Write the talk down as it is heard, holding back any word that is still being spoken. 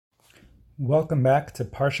Welcome back to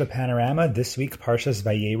Parsha Panorama, this week Parshas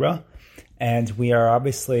Vayeira, and we are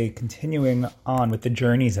obviously continuing on with the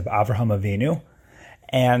journeys of Avraham Avinu.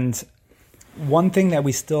 And one thing that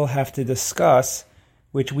we still have to discuss,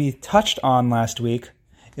 which we touched on last week,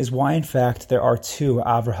 is why in fact there are two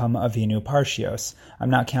Avraham Avinu Parshiyos. I'm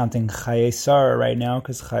not counting Chayei Sarah right now,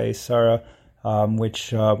 because Chayei Sarah,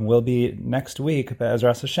 which will be next week, but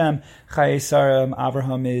Ezras Hashem, Chayei Sarah,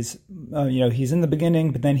 Avraham is, he's in the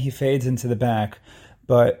beginning, but then he fades into the back.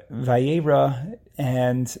 But Vayeira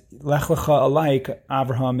and Lech Lecha alike,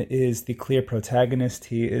 Avraham is the clear protagonist.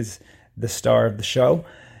 He is the star of the show.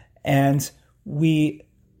 And we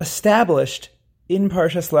established in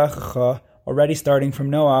Parshas Lech Lecha, already starting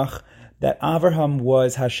from Noach, that Avraham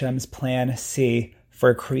was Hashem's plan C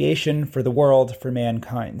for creation, for the world, for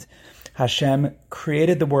mankind. Hashem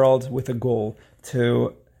created the world with a goal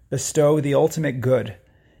to bestow the ultimate good,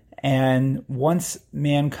 and once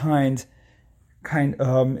mankind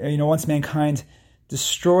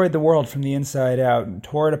destroyed the world from the inside out and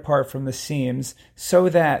tore it apart from the seams, so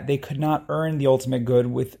that they could not earn the ultimate good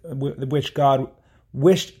with which God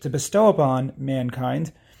wished to bestow upon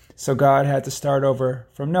mankind, so God had to start over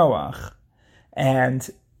from Noach, and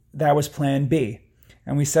that was Plan B.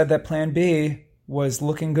 And we said that Plan B was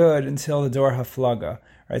looking good until the Dor HaFlaga,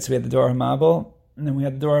 right? So we had the Dor HaMabel, and then we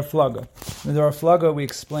had the Dor HaFlaga. In the Dor HaFlaga, we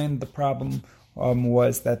explained the problem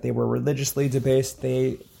was that they were religiously debased.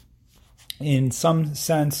 They, in some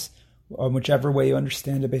sense, whichever way you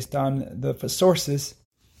understand it, based on the sources,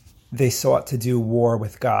 they sought to do war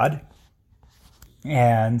with God.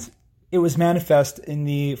 And it was manifest in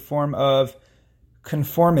the form of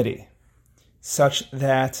conformity, such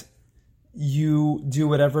that you do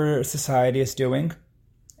whatever society is doing,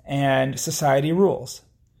 and society rules.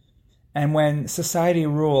 And when society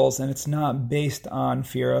rules, and it's not based on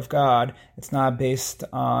fear of God, it's not based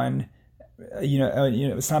on,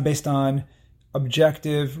 it's not based on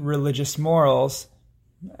objective religious morals,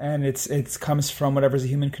 and it comes from whatever's a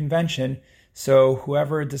human convention. So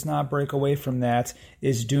whoever does not break away from that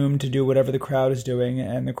is doomed to do whatever the crowd is doing,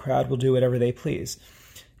 and the crowd will do whatever they please.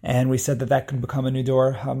 And we said that can become a new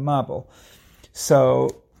Dor HaMabel.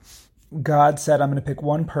 So God said, I'm going to pick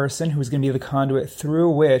one person who's going to be the conduit through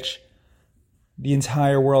which the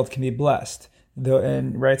entire world can be blessed. So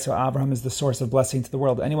Abraham is the source of blessing to the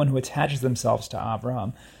world. Anyone who attaches themselves to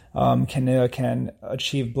Abraham can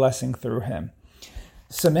achieve blessing through him.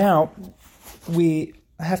 So now we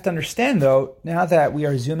have to understand, though, now that we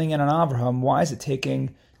are zooming in on Abraham, why is it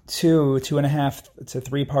taking 2.5 to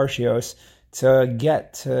 3 Parshiyos to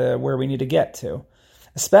get to where we need to get to?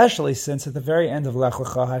 Especially since at the very end of Lech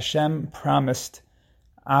Lecha, Hashem promised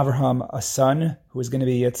Avraham a son who was going to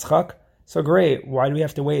be Yitzchak. So great, why do we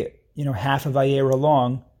have to wait, half of Vayeira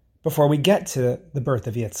long before we get to the birth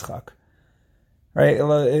of Yitzchak? Right?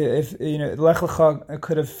 If Lech Lecha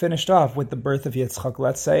could have finished off with the birth of Yitzchak,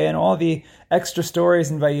 let's say, and all the extra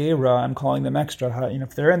stories in Vayeira, I'm calling them extra.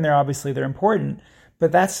 If they're in there, obviously they're important.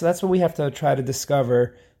 But that's what we have to try to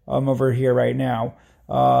discover over here right now.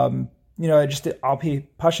 I'll be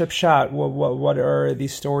Pashup shot. What are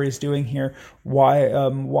these stories doing here?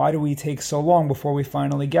 Why do we take so long before we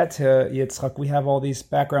finally get to Yitzchak? We have all these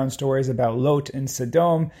background stories about Lot and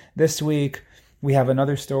Sodom this week. We have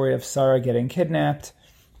another story of Sarah getting kidnapped.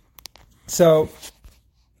 So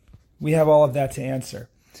we have all of that to answer.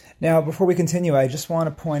 Now, before we continue, I just want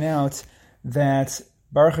to point out that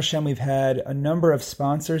Baruch Hashem, we've had a number of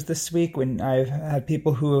sponsors this week. When I've had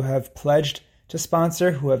people who have pledged to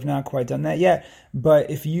sponsor who have not quite done that yet. But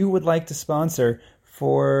if you would like to sponsor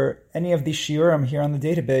for any of these shiurim here on the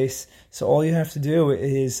database, so all you have to do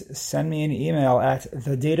is send me an email at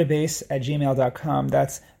thedatabase@gmail.com.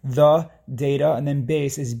 That's the data, and then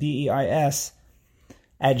base is BEIS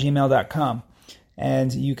 @gmail.com.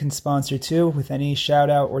 And you can sponsor too with any shout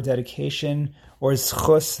out or dedication or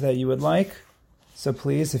zchus that you would like. So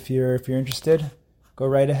please, if you're interested, go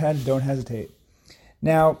right ahead. Don't hesitate.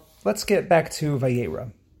 Now, let's get back to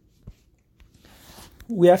Vayeira.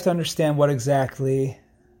 We have to understand what exactly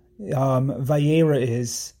Vayeira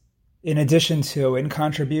is, in addition to, in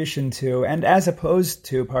contribution to, and as opposed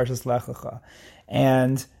to Parshas Lech Lecha.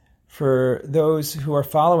 And for those who are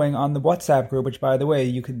following on the WhatsApp group, which, by the way,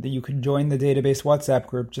 you could join the database WhatsApp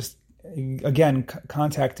group. Just again,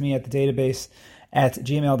 contact me at the database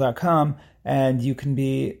 @gmail.com, and you can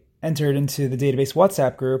be entered into the database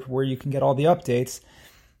WhatsApp group where you can get all the updates,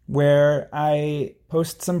 where I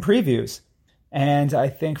post some previews. And I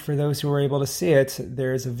think for those who are able to see it,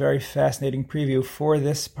 there's a very fascinating preview for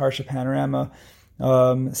this Parsha Panorama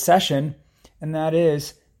session, and that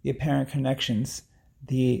is the apparent connections,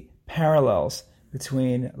 the parallels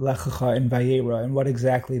between Lech Lecha and Vayeira and what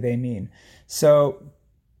exactly they mean. So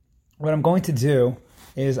what I'm going to do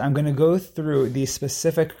is I'm going to go through these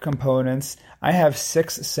specific components. I have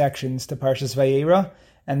 6 sections to Parshas Vayeira,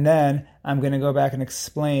 and then I'm going to go back and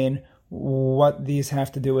explain what these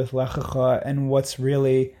have to do with Lech Lecha and what's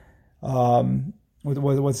really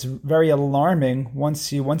what's very alarming.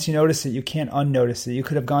 Once you notice it, you can't unnotice it. You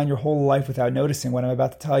could have gone your whole life without noticing what I'm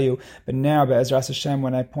about to tell you, but now, Be'ezras Hashem,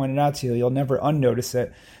 when I point it out to you, you'll never unnotice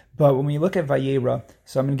it. But when we look at Vayeira,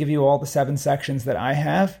 so I'm going to give you all the 7 sections that I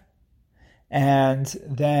have, and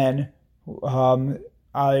then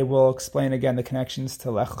I will explain again the connections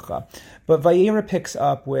to Lech Lecha. But Vayeira picks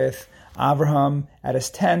up with Avraham at his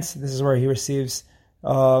tent. This is where he receives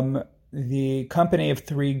the company of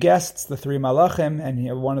 3 guests, the 3 malachim,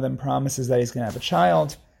 and one of them promises that he's going to have a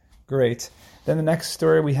child. Great. Then the next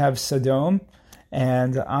story, we have Sodom,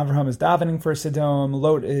 and Avraham is davening for Sodom.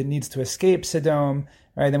 Lot needs to escape Sodom.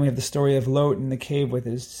 Right. Then we have the story of Lot in the cave with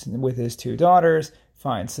his 2 daughters.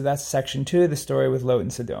 Fine. So that's section 2, the story with Lot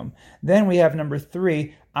and Sodom. Then we have number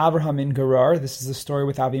 3, Avraham in Gerar. This is the story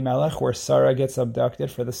with Avimelech, where Sarah gets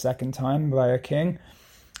abducted for the 2nd time by a king.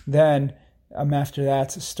 Then after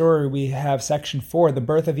that story, we have section 4, the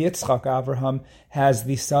birth of Yitzchak. Avraham has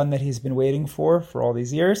the son that he's been waiting for all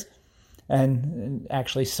these years. And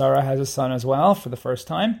actually, Sarah has a son as well for the first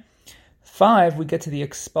time. 5, we get to the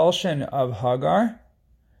expulsion of Hagar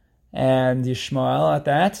and Yishmael at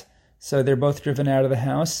that. So they're both driven out of the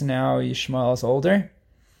house. Now Yishmael is older.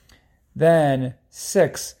 Then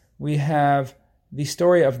 6, we have the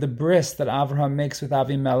story of the bris that Avraham makes with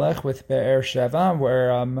Avimelech with Be'er Sheva, where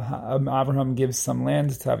Avraham gives some land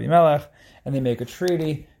to Avimelech, and they make a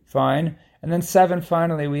treaty. Fine. And then 7,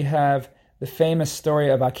 finally, we have the famous story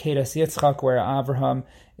of Akedas Yitzchak, where Avraham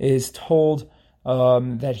is told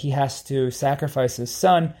that he has to sacrifice his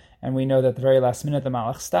son, and we know that at the very last minute the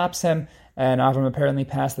Malach stops him, and Avraham apparently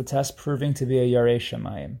passed the test, proving to be a Yarei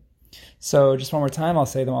Shamayim. So just one more time, I'll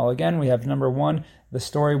say them all again. We have number 1, the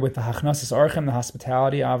story with the Hachnasis Orchim, the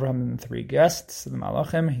hospitality, Avraham and the 3 guests, the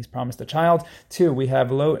Malachim. He's promised a child. 2, we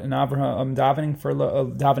have Lot and Avraham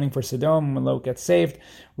davening for Sodom when Lot gets saved.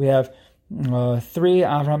 We have 3,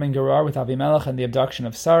 Avraham and Gerar with Avimelech and the abduction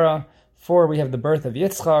of Sarah. 4, we have the birth of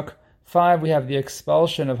Yitzchak. 5, we have the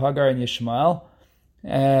expulsion of Hagar and Yishmael.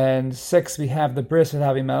 And 6, we have the bris with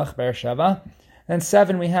Avimelech, Beersheba. And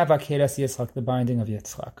 7, we have Akedas Yitzchak, the binding of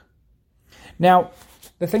Yitzchak. Now,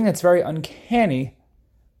 the thing that's very uncanny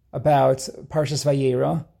about Parshas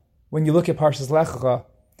Vayeira, when you look at Parshas Lech Lecha,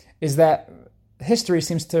 is that history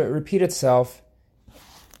seems to repeat itself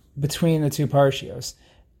between the 2 Parshiyos.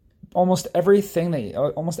 Almost every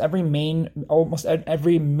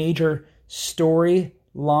major story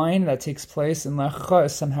line that takes place in Lech Lecha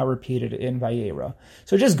is somehow repeated in Vayeira.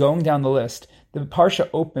 So just going down the list, the Parsha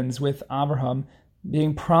opens with Avraham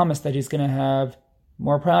being promised that he's going to have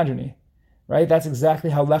more progeny. Right? That's exactly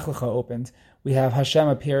how Lech Lecha opened. We have Hashem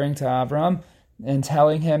appearing to Avraham and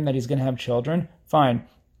telling him that he's going to have children. Fine.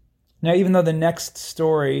 Now, even though the next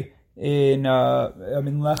story in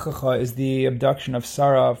Lech Lecha is the abduction of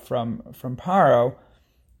Sarah from Paro,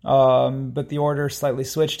 but the order slightly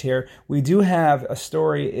switched here, we do have a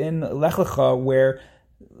story in Lech Lecha where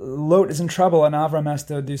Lot is in trouble and Avraham has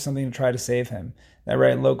to do something to try to save him. That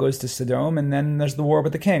right, Lot goes to Sodom, and then there's the war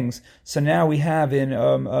with the kings. So now we have in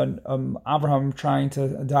Avraham trying to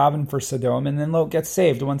daven for Sodom, and then Lot gets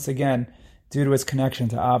saved once again due to his connection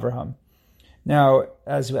to Avraham. Now,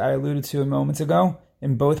 as I alluded to a moment ago,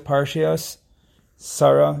 in both Parshiyos,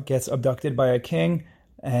 Sarah gets abducted by a king,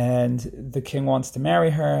 and the king wants to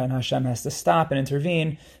marry her, and Hashem has to stop and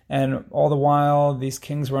intervene, and all the while, these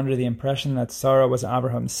kings were under the impression that Sarah was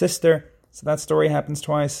Abraham's sister. So that story happens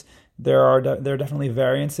twice. There are definitely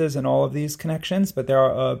variances in all of these connections, but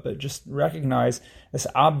but just recognize this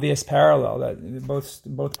obvious parallel that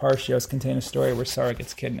both Parshiyos contain a story where Sarah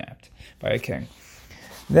gets kidnapped by a king.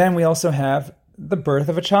 Then we also have the birth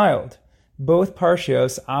of a child. Both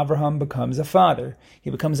Parshiyos, Avraham becomes a father. He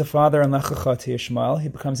becomes a father in Lech Lecha to Yishmael. He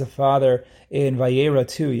becomes a father in Vayeira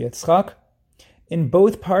to Yitzchak. In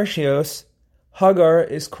both Parshiyos, Hagar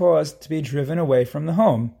is caused to be driven away from the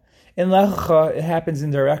home. In Lech Lecha, it happens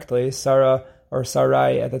indirectly. Sarah, or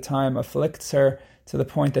Sarai at the time, afflicts her to the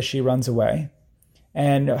point that she runs away.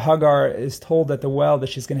 And Hagar is told at the well that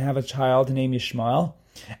she's going to have a child named Yishmael.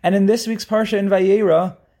 And in this week's Parsha in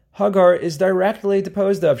Vayeira, Hagar is directly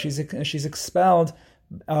disposed of. She's expelled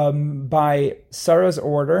by Sarah's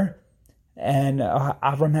order, and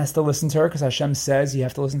Avram has to listen to her because Hashem says you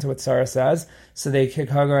have to listen to what Sarah says. So they kick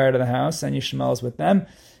Hagar out of the house, and Yishmael is with them.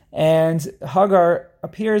 And Hagar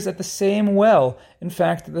appears at the same well. In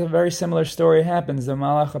fact, a very similar story happens. The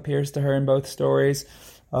Malach appears to her in both stories.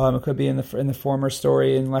 It could be in the former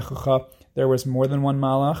story in Lech Lecha, there was more than one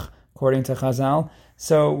Malach, according to Chazal.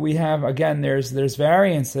 So we have, again, there's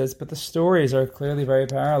variances, but the stories are clearly very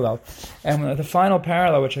parallel. And the final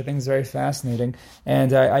parallel, which I think is very fascinating,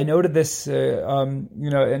 and I noted this,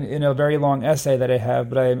 in a very long essay that I have,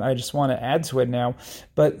 but I just want to add to it now.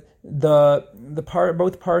 But both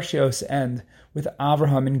Parshiyos end with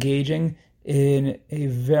Avraham engaging in a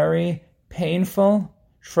very painful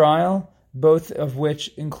trial, both of which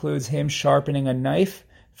includes him sharpening a knife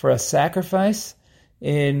for a sacrifice.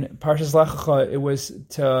 In Parshas Lech Lecha, it was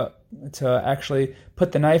to actually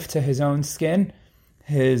put the knife to his own skin,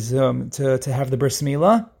 to have the bris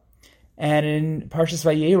milah. And in Parshas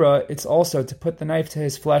Vayeira, it's also to put the knife to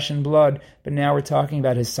his flesh and blood, but now we're talking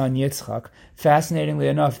about his son Yitzchak. Fascinatingly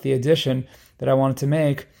enough, the addition that I wanted to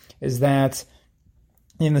make is that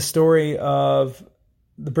in the story of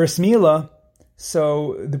the bris milah,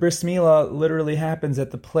 so the bris milah literally happens at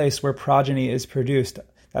the place where progeny is produced,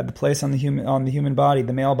 at the place on the human body,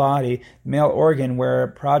 the male organ where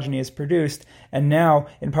progeny is produced. And now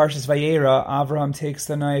in Parshas Vayeira, Avraham takes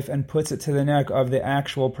the knife and puts it to the neck of the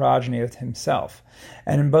actual progeny of himself.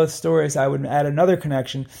 And in both stories, I would add another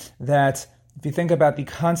connection that if you think about the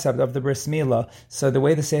concept of the bris milah, so the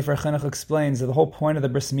way the Sefer Chinuch explains that the whole point of the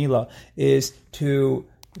bris milah is to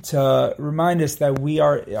remind us that we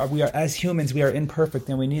are as humans, we are imperfect,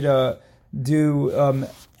 and we need to do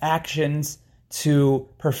actions to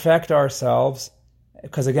perfect ourselves,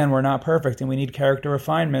 because again, we're not perfect and we need character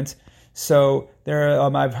refinement. So there,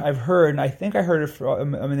 I've heard, and I think I heard it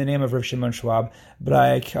from, in the name of Rav Shimon Schwab, but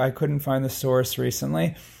I couldn't find the source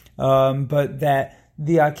recently. But that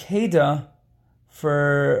the Akedah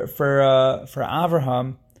for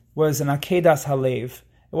Avraham was an Akedas Halev.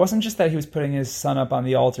 It wasn't just that he was putting his son up on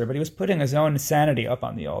the altar, but he was putting his own sanity up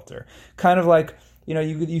on the altar. Kind of like,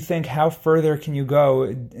 you think, how further can you go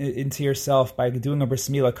into yourself by doing a bris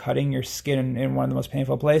milah, cutting your skin in one of the most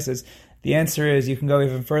painful places? The answer is you can go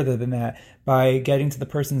even further than that by getting to the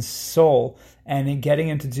person's soul and getting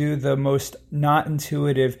him to do the most not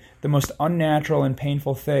intuitive, the most unnatural and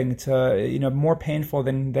painful thing, more painful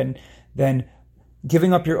than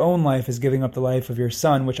giving up your own life is giving up the life of your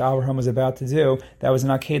son, which Avraham was about to do. That was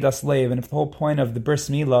an Akedas Lev. And if the whole point of the bris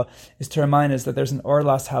milah is to remind us that there's an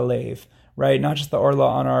Orlas Halev, right? Not just the orla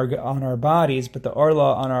on our bodies, but the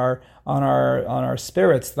orla on our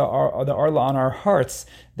spirits, the orla on our hearts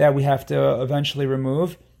that we have to eventually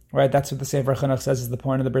remove, right? That's what the Sefer Chinuch says is the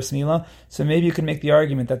point of the bris milah. So maybe you could make the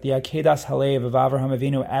argument that the Akedas Halev of Avraham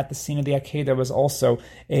Avinu at the scene of the Akedah was also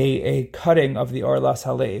a cutting of the Orlas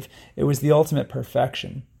Halev. It was the ultimate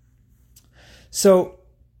perfection. So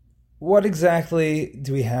what exactly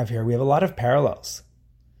do we have here? We have a lot of parallels.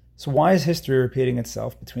 So why is history repeating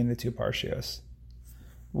itself between the two Parshiyos?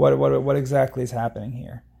 What exactly is happening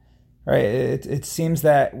here? Right? It seems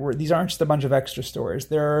that these aren't just a bunch of extra stories.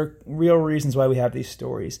 There are real reasons why we have these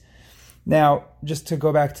stories. Now, just to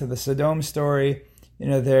go back to the Sodom story,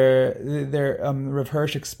 Rav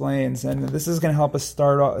Hirsch explains, and this is going to help us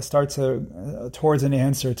start towards an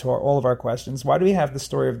answer to all of our questions. Why do we have the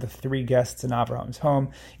story of the three guests in Abraham's home?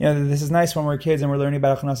 This is nice when we're kids and we're learning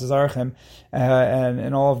about Achnas Zarchim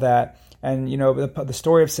and all of that. And the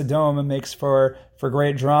story of Sodom makes for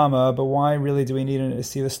great drama, but why really do we need to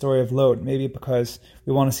see the story of Lot? Maybe because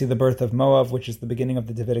we want to see the birth of Moab, which is the beginning of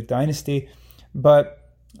the Davidic dynasty, but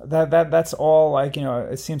that's all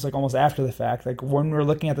it seems like almost after the fact. Like when we're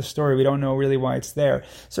looking at the story, we don't know really why it's there.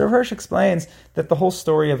 So Rav Hirsch explains that the whole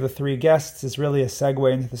story of the three guests is really a segue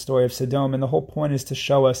into the story of Sodom, and the whole point is to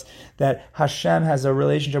show us that Hashem has a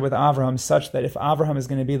relationship with Avraham such that if Avraham is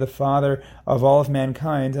going to be the father of all of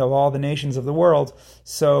mankind, of all the nations of the world,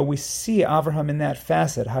 so we see Avraham in that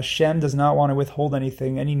facet. Hashem does not want to withhold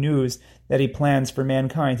anything, any news that he plans for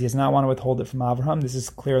mankind. He does not want to withhold it from Avraham. This is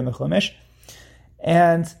clear in the Chumash.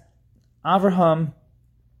 And Avraham,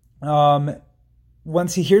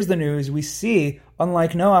 once he hears the news, we see,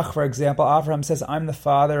 unlike Noach, for example, Avraham says, "I'm the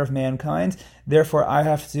father of mankind, therefore I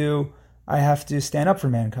have to stand up for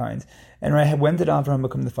mankind." And right, when did Avraham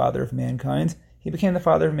become the father of mankind? He became the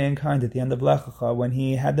father of mankind at the end of Lech Lecha, when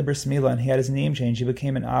he had the bris milah and he had his name changed. He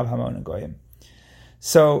became an Av Hamon Goyim.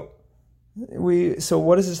 So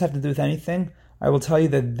what does this have to do with anything? I will tell you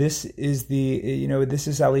that this is this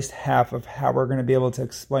is at least half of how we're going to be able to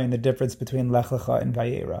explain the difference between Lech Lecha and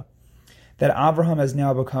Vayeira. That Avraham has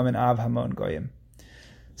now become an Av Hamon Goyim.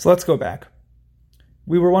 So let's go back.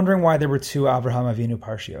 We were wondering why there were two Avraham Avinu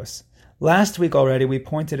Parshiyos. Last week already we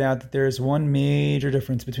pointed out that there is one major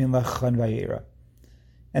difference between Lech Lecha and Vayeira.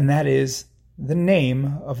 and that is the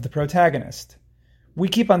name of the protagonist. We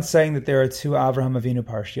keep on saying that there are two Avraham Avinu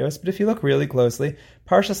Parshiyos, but if you look really closely,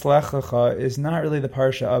 Parshas Lech Lecha is not really the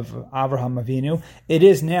Parsha of Avraham Avinu. It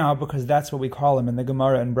is now because that's what we call him. In the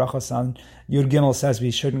Gemara in Brachos on Yud Gimel says we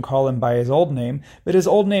shouldn't call him by his old name, but his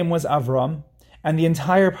old name was Avram, and the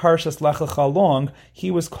entire Parshas Lech Lecha long,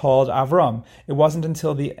 he was called Avram. It wasn't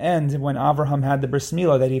until the end, when Avraham had the bris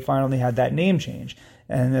milah, that he finally had that name change.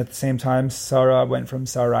 And at the same time, Sarah went from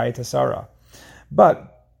Sarai to Sarah. But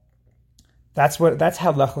that's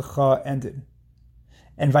how Lech Lecha ended.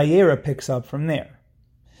 And Vayeira picks up from there.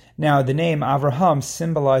 Now, the name Avraham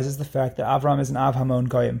symbolizes the fact that Avram is an Avhamon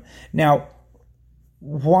Goyim. Now,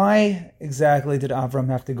 why exactly did Avram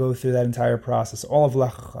have to go through that entire process, all of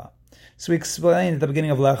Lech Lecha? So we explained at the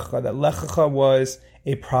beginning of Lech Lecha that Lech Lecha was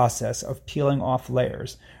a process of peeling off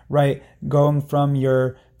layers, right? Going from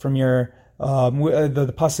your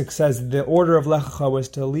the pasuk says the order of Lech Lecha was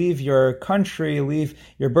to leave your country, leave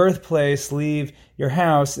your birthplace, leave your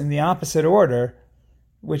house in the opposite order,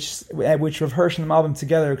 which Rav Hirsch and the Malbim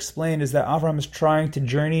together explained is that Avraham is trying to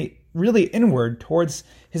journey really inward towards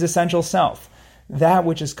his essential self, that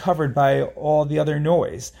which is covered by all the other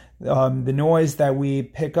noise, the noise that we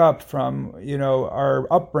pick up from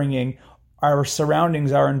our upbringing, our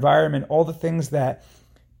surroundings, our environment, all the things that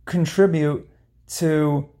contribute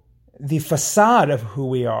to the facade of who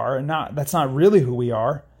we are, and that's not really who we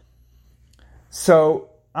are. So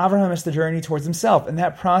Avraham has to journey towards himself, and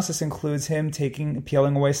that process includes him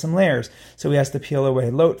peeling away some layers. So he has to peel away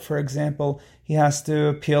Lot, for example. He has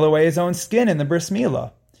to peel away his own skin in the bris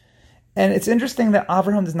milah. And it's interesting that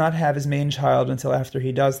Avraham does not have his main child until after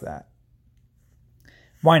he does that.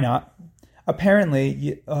 Why not?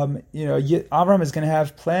 Apparently, Avraham is going to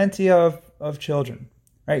have plenty of children.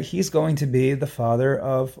 Right? He's going to be the father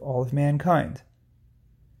of all of mankind.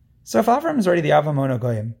 So if Avraham is already the Avhamon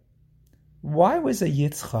Goyim, why was a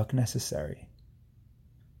Yitzchak necessary?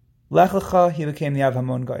 Lech Lecha, he became the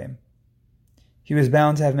Avhamon Goyim. He was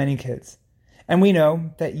bound to have many kids. And we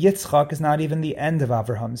know that Yitzchak is not even the end of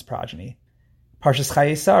Avraham's progeny. Parshas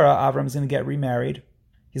Vayeira, Avram is going to get remarried.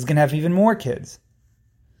 He's going to have even more kids.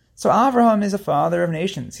 So Avraham is a father of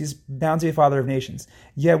nations. He's bound to be a father of nations.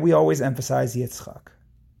 Yet we always emphasize Yitzchak.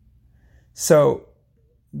 So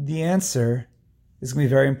the answer is going to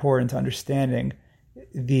be very important to understanding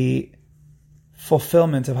the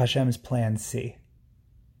fulfillment of Hashem's plan C.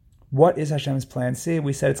 What is Hashem's plan C?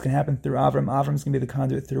 We said it's going to happen through Avram. Avram is going to be the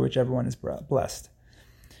conduit through which everyone is blessed.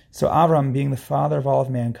 So Avram being the father of all of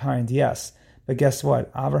mankind, yes, but guess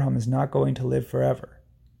what? Avraham is not going to live forever.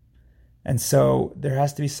 And so there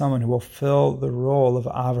has to be someone who will fill the role of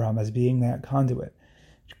Avraham as being that conduit.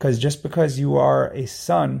 Because just because you are a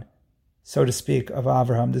son, so to speak, of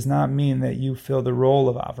Avraham does not mean that you fill the role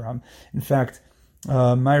of Avraham. In fact,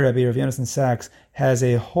 my Rebbe, Rav Yonason Sachs, has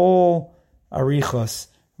a whole arichos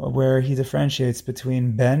where he differentiates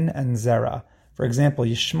between Ben and Zerah. For example,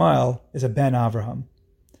 Yishmael is a Ben Avraham,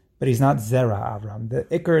 but he's not Zerah Avraham. The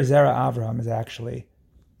Iker Zerah Avraham is actually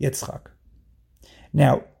Yitzchak.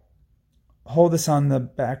 Now, hold this on the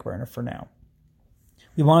back burner for now.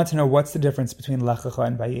 We wanted to know what's the difference between Lech Lecha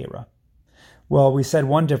and Vayeira. Well, we said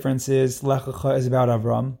one difference is Lech Lecha is about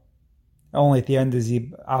Avram. Only at the end is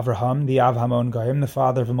Avraham, the Avhamon Goyim, the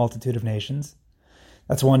father of a multitude of nations.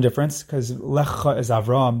 That's one difference, because Lech Lecha is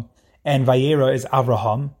Avram, and Vayeira is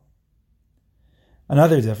Avraham.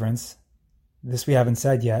 Another difference, this we haven't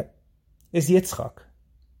said yet, is Yitzchak.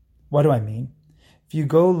 What do I mean? If you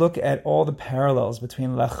go look at all the parallels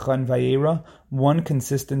between Lech Lecha and Vayeira, one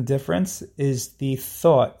consistent difference is the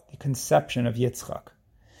thought, the conception of Yitzchak.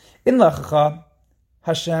 In Lech Lecha,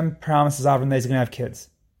 Hashem promises Avram that he's going to have kids.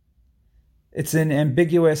 It's an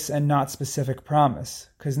ambiguous and not specific promise,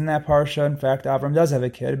 because in that Parsha, in fact, Avram does have a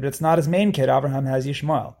kid, but it's not his main kid. Avraham has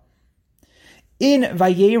Yishmael. In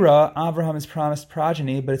Vayeira, Avraham is promised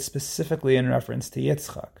progeny, but it's specifically in reference to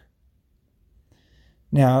Yitzchak.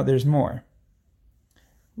 Now, there's more.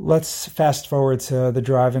 Let's fast forward to the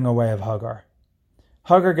driving away of Hagar.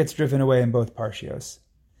 Hagar gets driven away in both Parshiyos.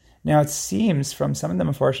 Now, it seems from some of the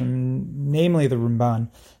Mefarshim, namely the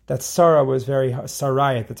Ramban, that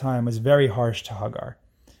Sarai at the time was very harsh to Hagar.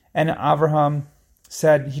 And Avraham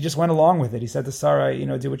said, he just went along with it. He said to Sarai,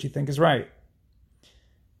 do what you think is right.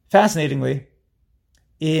 Fascinatingly,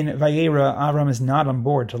 in Vayeira, Avraham is not on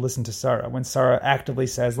board to listen to Sarah when Sarah actively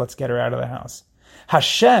says, let's get her out of the house.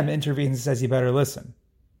 Hashem intervenes and says, you better listen.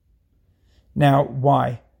 Now,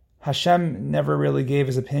 why? Hashem never really gave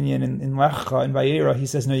his opinion in Lech Lecha. In Vayeira, he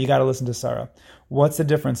says, no, you got to listen to Sarah. What's the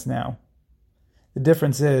difference now? The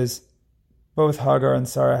difference is both Hagar and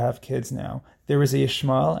Sarah have kids now. There is a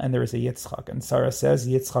Yishmael and there is a Yitzchak. And Sarah says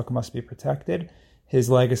Yitzchak must be protected. His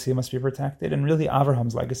legacy must be protected. And really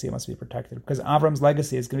Avraham's legacy must be protected, because Avraham's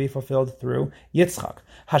legacy is going to be fulfilled through Yitzchak.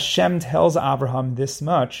 Hashem tells Avraham this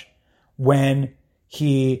much when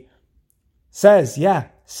he says,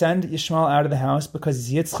 send Yishmael out of the house because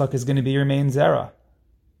Yitzchak is going to be your main Zerah.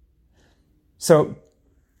 So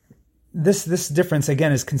this difference,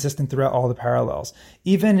 again, is consistent throughout all the parallels.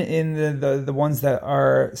 Even in the ones that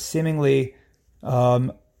are seemingly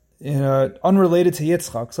unrelated to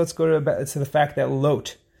Yitzchak. So let's go to the fact that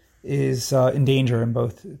Lot is in danger in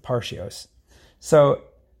both Parshiyos. So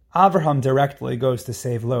Avraham directly goes to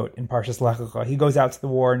save Lot in Parshas Lech Lecha. He goes out to the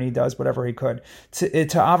war and he does whatever he could. To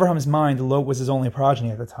Avraham's mind, Lot was his only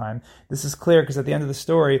progeny at the time. This is clear because at the end of the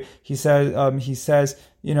story, he says,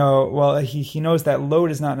 he knows that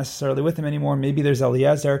Lot is not necessarily with him anymore. Maybe there's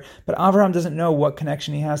Eliezer, but Avraham doesn't know what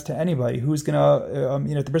connection he has to anybody. Who's going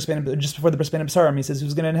to, just before the Bris Bein Absarim, he says,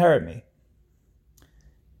 who's going to inherit me?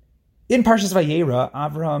 In Parshas Vayeira,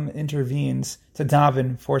 Avraham intervenes to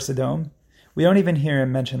daven for Sodom. We don't even hear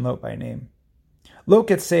him mention Lot by name. Lot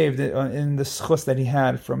gets saved in the schus that he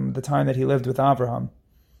had from the time that he lived with Avraham.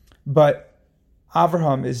 But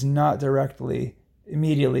Avraham is not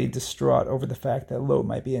immediately distraught over the fact that Lot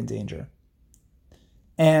might be in danger.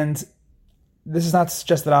 And this is not to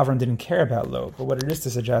suggest that Avraham didn't care about Lot, but what it is to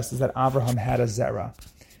suggest is that Avraham had a zera.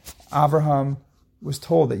 Avraham was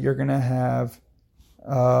told that you're going to have,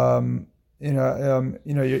 Avraham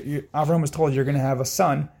was told you're going to have a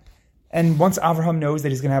son. And once Avraham knows that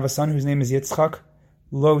he's going to have a son whose name is Yitzchak,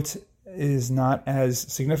 Lot is not as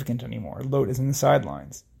significant anymore. Lot is in the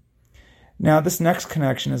sidelines. Now, this next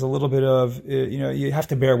connection is a little bit of, you have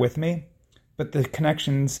to bear with me, but the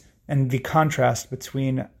connections and the contrast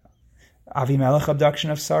between Avimelech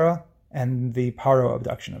abduction of Sarah and the Paro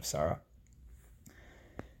abduction of Sarah.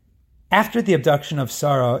 After the abduction of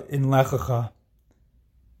Sarah in Lech Lecha,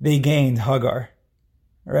 they gained Hagar.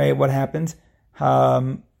 Right? What happened?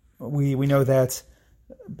 We know that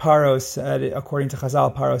Paro said, according to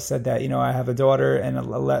Chazal, Paro said that, I have a daughter and I'll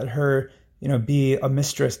let her, be a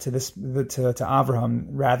mistress to Avraham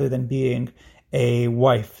rather than being a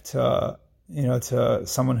wife to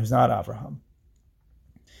someone who's not Avraham.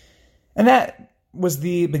 And that was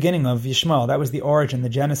the beginning of Yishmael. That was the origin, the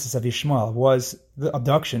genesis of Yishmael, was the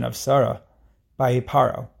abduction of Sarah by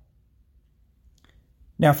Paro.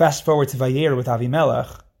 Now fast forward to Vayeira with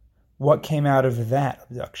Avimelech. What came out of that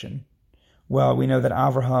abduction? Well, we know that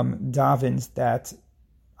Avraham davens that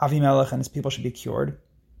Avimelech and his people should be cured.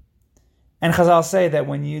 And Chazal say that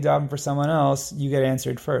when you daven for someone else, you get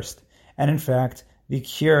answered first. And in fact, the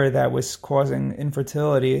cure that was causing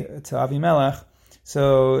infertility to Avimelech,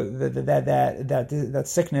 so that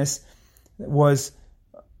sickness was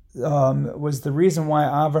the reason why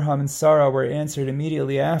Avraham and Sarah were answered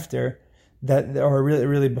immediately after that, or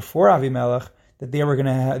really before Avimelech, that they were going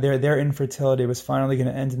to have their infertility was finally going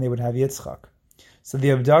to end and they would have Yitzchak. So the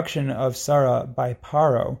abduction of Sarah by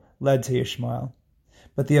Paro led to Yishmael,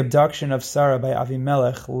 but the abduction of Sarah by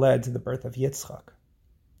Avimelech led to the birth of Yitzchak.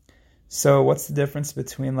 So what's the difference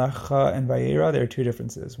between Lecha and Vayeira? There are two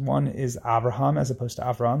differences. One is Avraham as opposed to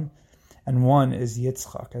Avram, and one is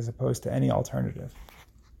Yitzchak as opposed to any alternative.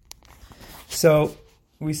 So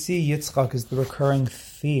we see Yitzchak as the recurring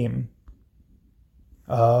theme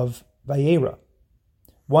of Vayeira.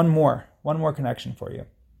 One more connection for you.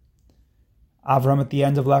 Avraham at the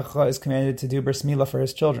end of Lech Lecha is commanded to do bris milah for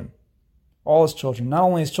his children. All his children. Not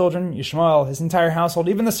only his children, Yishmael, his entire household,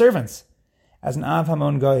 even the servants. As an Av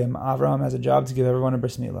Hamon Goyim, Avraham has a job to give everyone a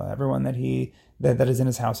bris milah, everyone that is in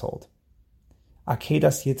his household.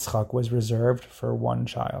 Akedas Yitzchak was reserved for one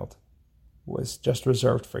child. Was just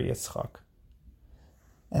reserved for Yitzchak.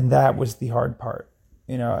 And that was the hard part.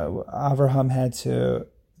 Avraham had to...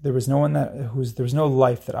 There was no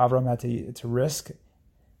life that Avraham had to risk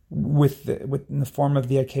in the form of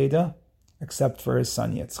the Akedah, except for his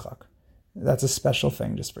son Yitzchak. That's a special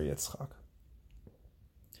thing just for Yitzchak.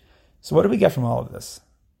 So what do we get from all of this?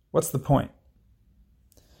 What's the point?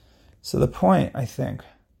 So the point, I think,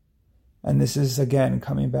 and this is again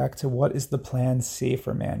coming back to what is the plan C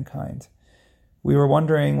for mankind. We were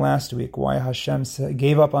wondering last week why Hashem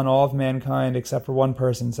gave up on all of mankind except for one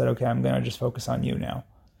person and said, okay, I'm going to just focus on you now.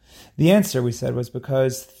 The answer, we said, was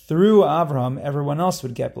because through Avraham, everyone else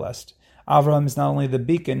would get blessed. Avraham is not only the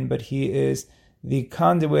beacon, but he is the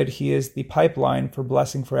conduit, he is the pipeline for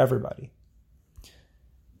blessing for everybody.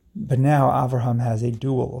 But now Avraham has a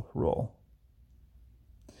dual role.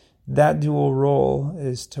 That dual role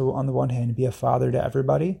is to, on the one hand, be a father to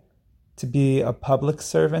everybody, to be a public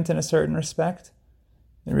servant in a certain respect,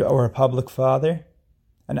 or a public father,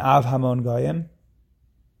 an Av Hamon Goyim,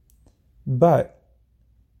 but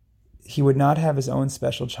he would not have his own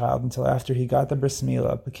special child until after he got the bris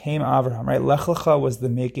milah, became Avraham, right? Lech Lecha was the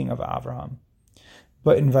making of Avraham.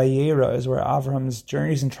 But in Vayeira is where Avraham's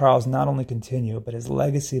journeys and trials not only continue, but his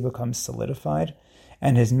legacy becomes solidified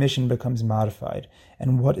and his mission becomes modified.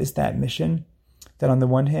 And what is that mission? That on the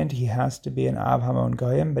one hand, he has to be an Av Hamon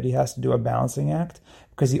Goyim, but he has to do a balancing act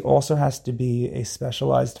because he also has to be a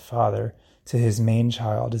specialized father to his main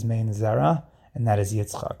child, his main Zera, and that is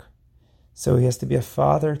Yitzchak. So he has to be a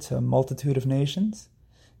father to a multitude of nations,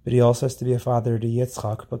 but he also has to be a father to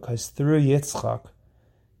Yitzchak because through Yitzchak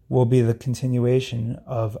will be the continuation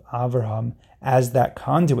of Avraham as that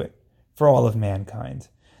conduit for all of mankind.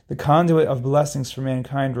 The conduit of blessings for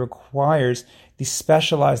mankind requires the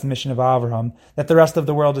specialized mission of Avraham that the rest of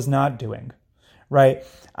the world is not doing, right?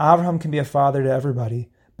 Avraham can be a father to everybody,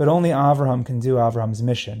 but only Avraham can do Avraham's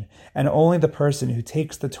mission. And only the person who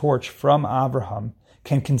takes the torch from Avraham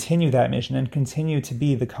can continue that mission and continue to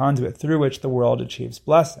be the conduit through which the world achieves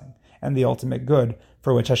blessing and the ultimate good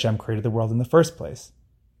for which Hashem created the world in the first place.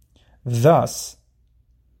 Thus,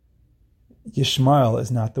 Yishmael is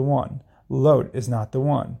not the one. Lot is not the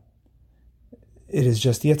one. It is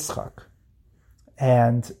just Yitzchak.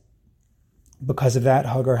 And because of that,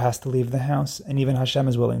 Hagar has to leave the house, and even Hashem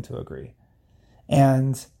is willing to agree.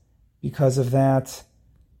 And because of that,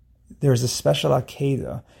 there's a special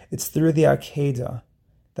Akedah. It's through the Akedah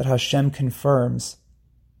that Hashem confirms,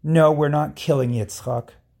 no, we're not killing Yitzchak.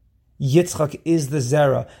 Yitzchak is the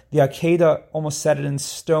Zera. The Akedah almost set it in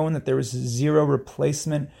stone that there was zero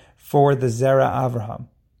replacement for the Zera Avraham.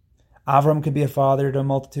 Avraham could be a father to a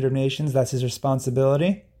multitude of nations. That's his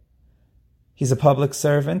responsibility. He's a public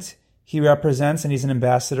servant. He represents and he's an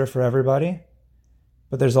ambassador for everybody.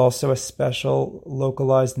 But there's also a special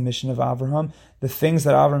localized mission of Avraham. The things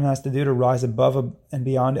that Avraham has to do to rise above and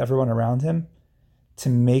beyond everyone around him, to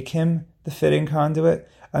make him the fitting conduit.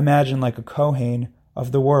 Imagine like a Kohen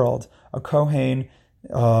of the world, a Kohen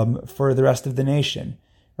for the rest of the nation.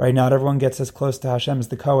 Right? Not everyone gets as close to Hashem as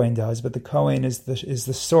the Kohen does, but the Kohen is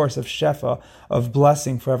the source of Shefa, of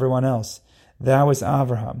blessing for everyone else. That was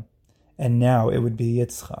Avraham. And now it would be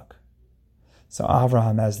Yitzchak. So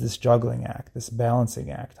Avraham has this juggling act, this balancing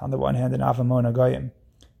act. On the one hand, an Av Hamon Goyim,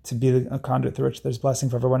 to be a conduit through which there's blessing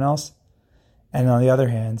for everyone else. And on the other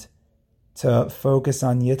hand, to focus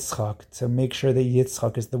on Yitzchak, to make sure that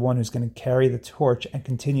Yitzchak is the one who's going to carry the torch and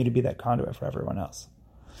continue to be that conduit for everyone else.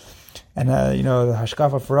 And, the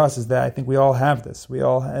hashkafa for us is that I think we all have this.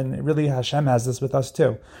 And really Hashem has this with us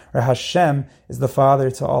too. Right? Hashem is the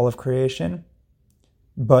father to all of creation,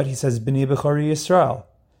 but he says, B'nai B'chori Yisrael.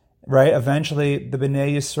 Right? Eventually, the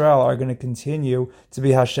B'nai Yisrael are going to continue to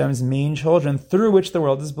be Hashem's main children through which the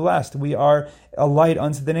world is blessed. We are a light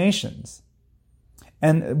unto the nations.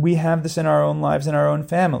 And we have this in our own lives, in our own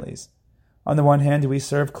families. On the one hand, we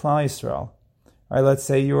serve Klal Yisrael. Right, let's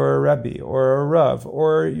say you're a Rebbe or a Rav,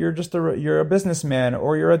 or you're a businessman,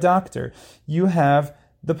 or you're a doctor. You have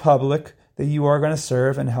the public that you are going to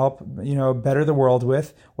serve and help, better the world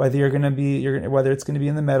with, whether it's going to be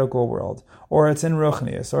in the medical world, or it's in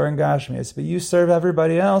Ruchnius, or in Gashmius. But you serve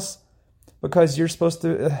everybody else because you're supposed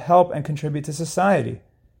to help and contribute to society.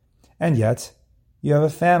 And yet, you have a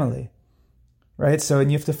family. Right,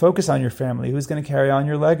 and you have to focus on your family. Who's going to carry on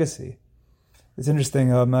your legacy? It's interesting.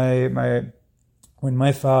 When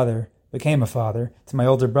my father became a father to my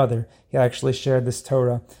older brother, he actually shared this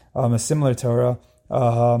Torah, a similar Torah,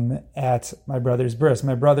 at my brother's bris.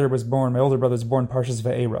 My older brother was born Parshas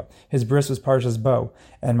Vayeira. His bris was Parshas Bo,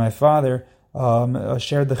 and my father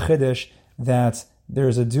shared the chiddush that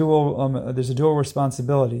there's a dual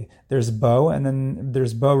responsibility. There's Bo, and then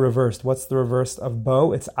there's Bo reversed. What's the reverse of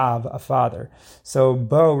Bo? It's Av, a father. So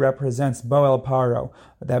Bo represents Bo El Paro,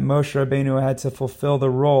 that Moshe Rabbeinu had to fulfill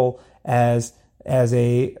the role as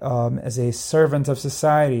a servant of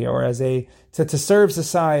society, or to serve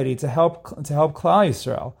society, to help Klal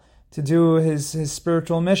Yisrael, to do his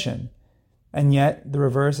spiritual mission. And yet the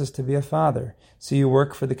reverse is to be a father. So you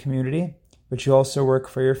work for the community, but you also work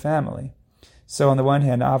for your family. So on the one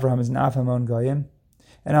hand, Avraham is an Av Hamon Goyim,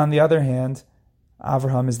 and on the other hand,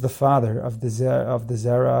 Avraham is the father of the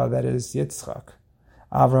Zera that is Yitzchak.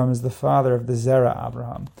 Avraham is the father of the Zera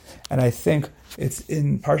Avraham. And I think it's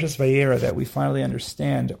in Parshas Vayeira that we finally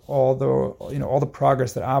understand all the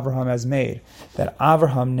progress that Avraham has made. That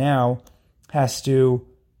Avraham now has to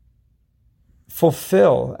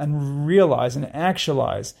fulfill and realize and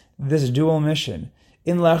actualize this dual mission.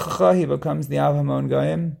 In Lech Lecha, he becomes the Av Hamon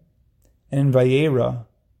Goyim, and in Vayeira,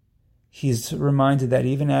 he's reminded that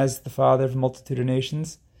even as the father of a multitude of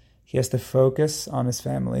nations, He has to focus on his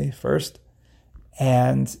family first.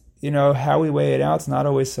 And, how we weigh it out is not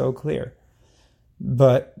always so clear.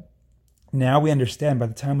 But now we understand by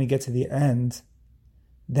the time we get to the end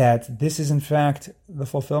that this is in fact the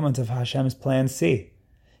fulfillment of Hashem's plan C.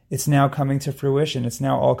 It's now coming to fruition. It's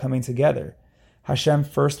now all coming together. Hashem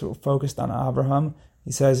first focused on Avraham.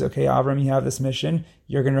 He says, okay, Avraham, you have this mission.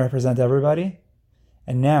 You're going to represent everybody.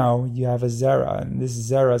 And now you have a Zerah, and this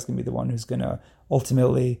Zerah is going to be the one who's going to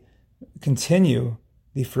ultimately continue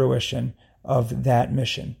the fruition of that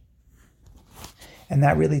mission. And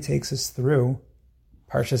that really takes us through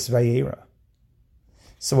Parshas Vayeira.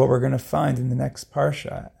 So what we're going to find in the next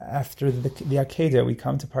Parsha, after the Akedah, we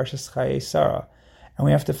come to Parshas Vayeira, and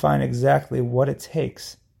we have to find exactly what it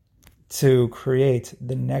takes to create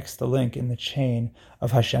the next link in the chain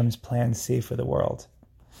of Hashem's plan C for the world.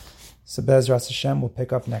 So Bezras Hashem will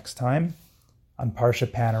pick up next time on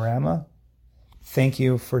Parsha Panorama. Thank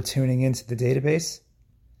you for tuning into the database,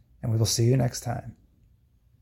 and we will see you next time.